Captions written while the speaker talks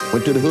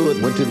went to the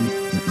hood, went to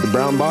the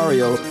brown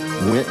barrios,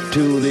 went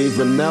to the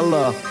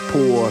vanilla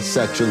poor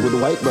sections with the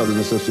white brothers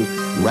and sisters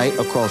right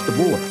across the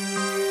board.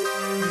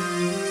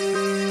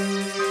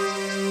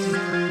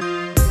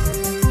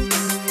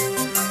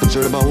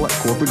 Concerned about what?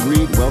 Corporate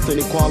greed, wealth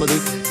inequality,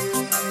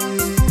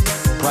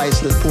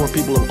 priceless poor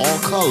people of all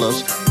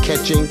colors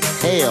catching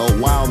hell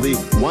while the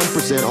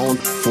 1% own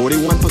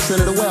 41%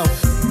 of the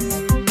wealth.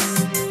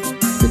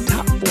 The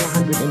top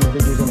 400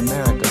 individuals in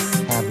America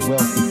have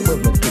wealth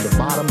equivalent to the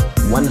bottom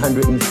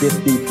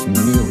 150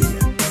 million.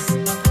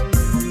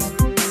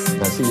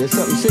 Now see, there's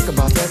something sick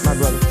about that, my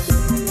brother.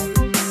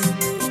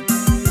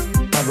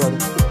 My brother.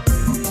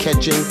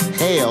 Catching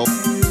hell.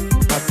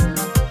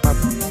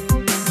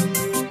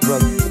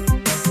 Brother.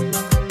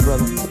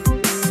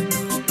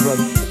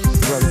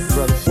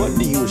 What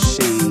do you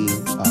see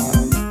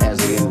as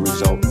the end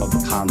result of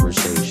the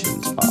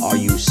conversations? Are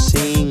you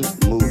seeing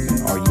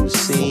movement? Are you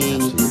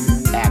seeing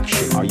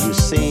action? Are you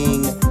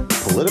seeing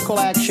political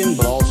action,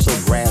 but also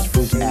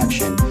grassroots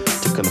action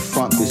to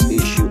confront this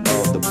issue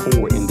of the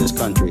poor in this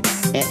country?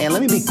 And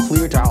let me be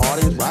clear to our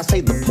audience, when I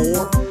say the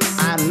poor,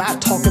 I'm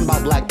not talking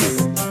about black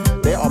people.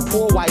 There are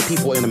poor white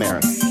people in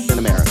America.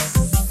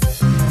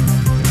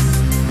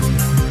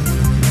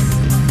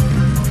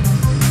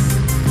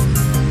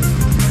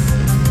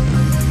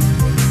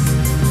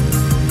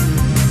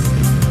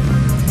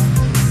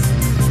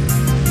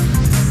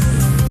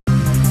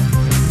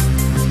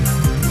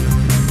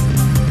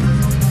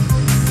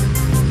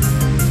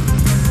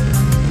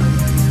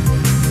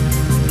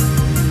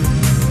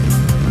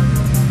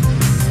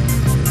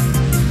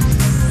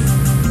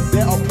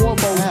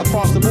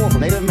 Across the board,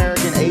 from Native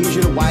American,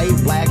 Asian, white,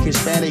 black,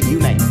 Hispanic, you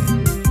name it.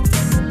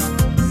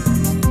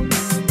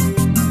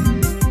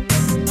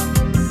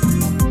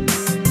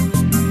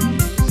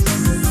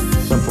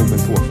 Some folk been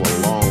poor for a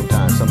long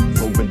time. Some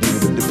folk been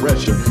dealing with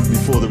depression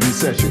before the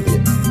recession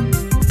hit.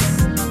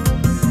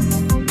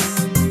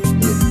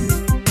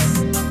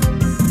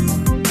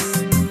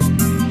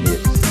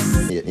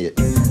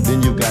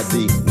 Then you've got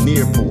the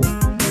near poor.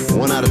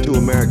 1 out of 2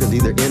 Americans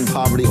either in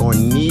poverty or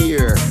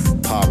near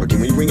poverty.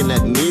 When you bring in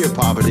that near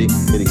poverty,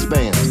 it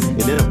expands. And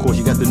then, of course,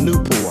 you got the new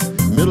poor,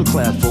 middle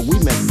class folk. We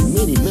met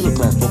many middle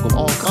class folk of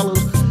all colors.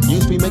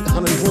 Used to be making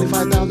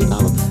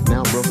 $125,000.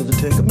 Now brokers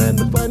are 10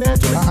 commandments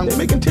financially. They're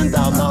making $10,000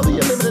 a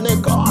year living in their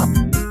car.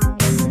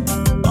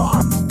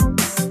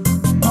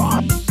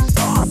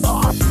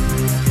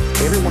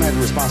 Everyone has a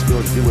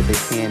responsibility to do what they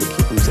can to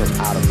keep themselves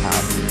out of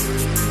poverty.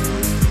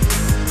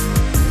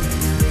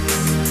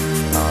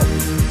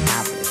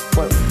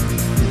 But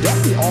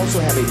don't we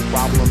also have a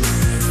problem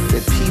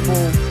that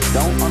people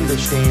don't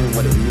understand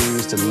what it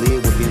means to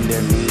live within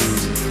their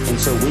means? And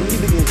so when you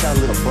begin to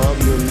live above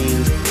your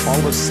means, all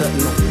of a sudden,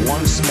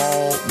 one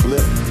small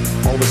blip,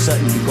 all of a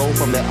sudden you go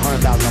from that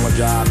 $100,000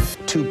 job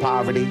to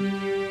poverty.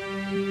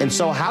 And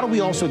so how do we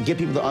also get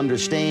people to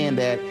understand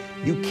that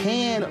you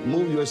can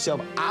move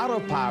yourself out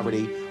of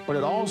poverty, but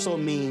it also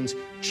means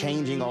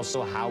changing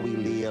also how we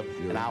live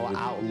and our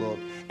outlook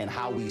and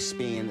how we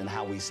spend and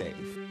how we save?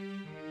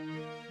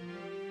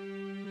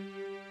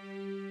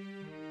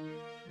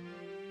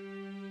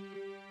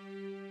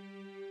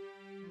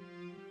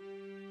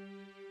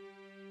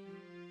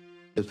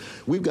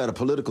 We've got a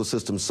political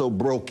system so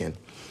broken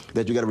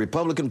that you got a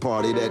Republican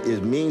Party that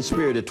is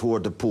mean-spirited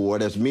toward the poor,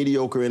 that's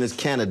mediocre in its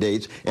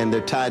candidates, and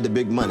they're tied to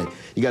big money.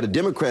 You got a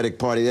Democratic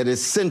Party that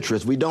is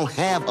centrist. We don't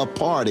have a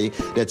party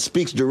that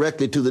speaks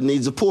directly to the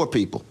needs of poor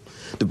people.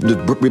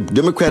 The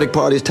Democratic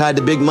Party is tied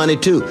to big money,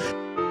 too.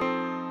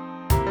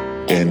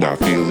 And I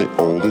feel it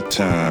all the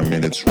time,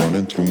 and it's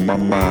running through my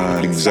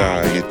mind.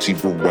 Anxiety,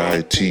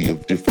 variety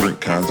of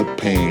different kinds of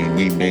pain.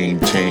 We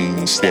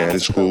maintain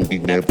status quo, we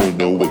never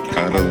know what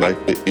kind of life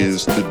it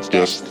is to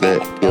just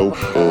let go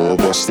of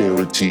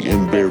austerity.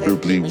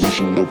 Invariably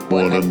wishing up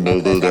one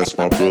another, that's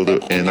my brother.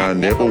 And I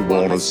never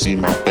wanna see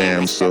my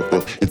fam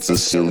suffer. It's a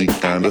silly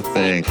kind of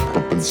thing,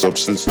 pumping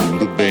substance through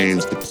the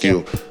veins to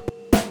kill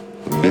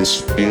this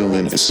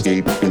feeling,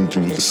 escaping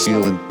through the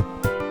ceiling.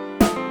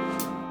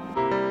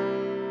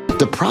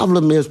 The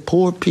problem is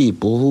poor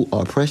people who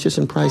are precious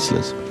and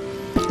priceless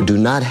do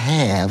not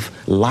have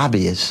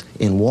lobbyists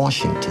in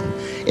Washington.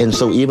 And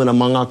so even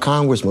among our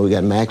congressmen, we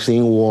got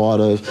Maxine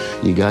Waters,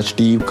 you got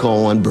Steve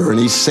Cohen,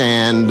 Bernie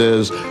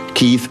Sanders,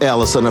 Keith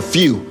Ellison, a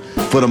few.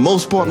 For the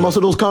most part, most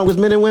of those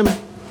congressmen and women,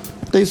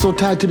 they so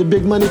tied to the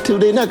big money too,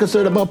 they're not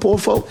concerned about poor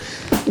folk.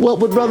 What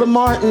would Brother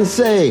Martin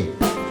say?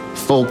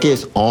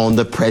 Focus on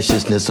the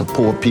preciousness of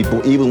poor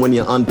people, even when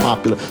you're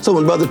unpopular. So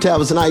when Brother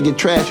Tavis and I get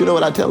trashed, you know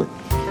what I tell him?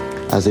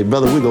 I say,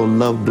 brother, we're going to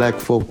love black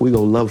folk. We're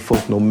going to love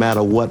folk no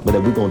matter what, but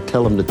we're going to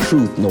tell them the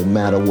truth no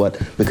matter what,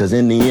 because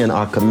in the end,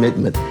 our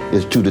commitment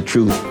is to the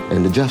truth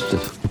and the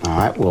justice. All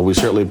right. Well, we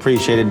certainly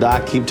appreciate it,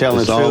 Doc. Keep telling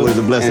the truth. It's always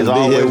a blessing to be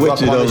here with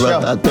you, though,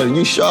 brother. I tell you,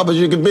 you sharp as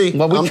you can be.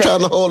 Well, I'm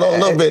trying to hold on a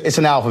little bit. It's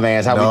an alpha, man.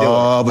 It's how we do it.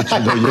 No,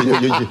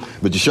 but you know,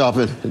 but you're sharp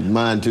in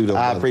mind, too, though.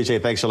 I appreciate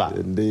it. Thanks a lot.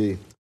 Indeed.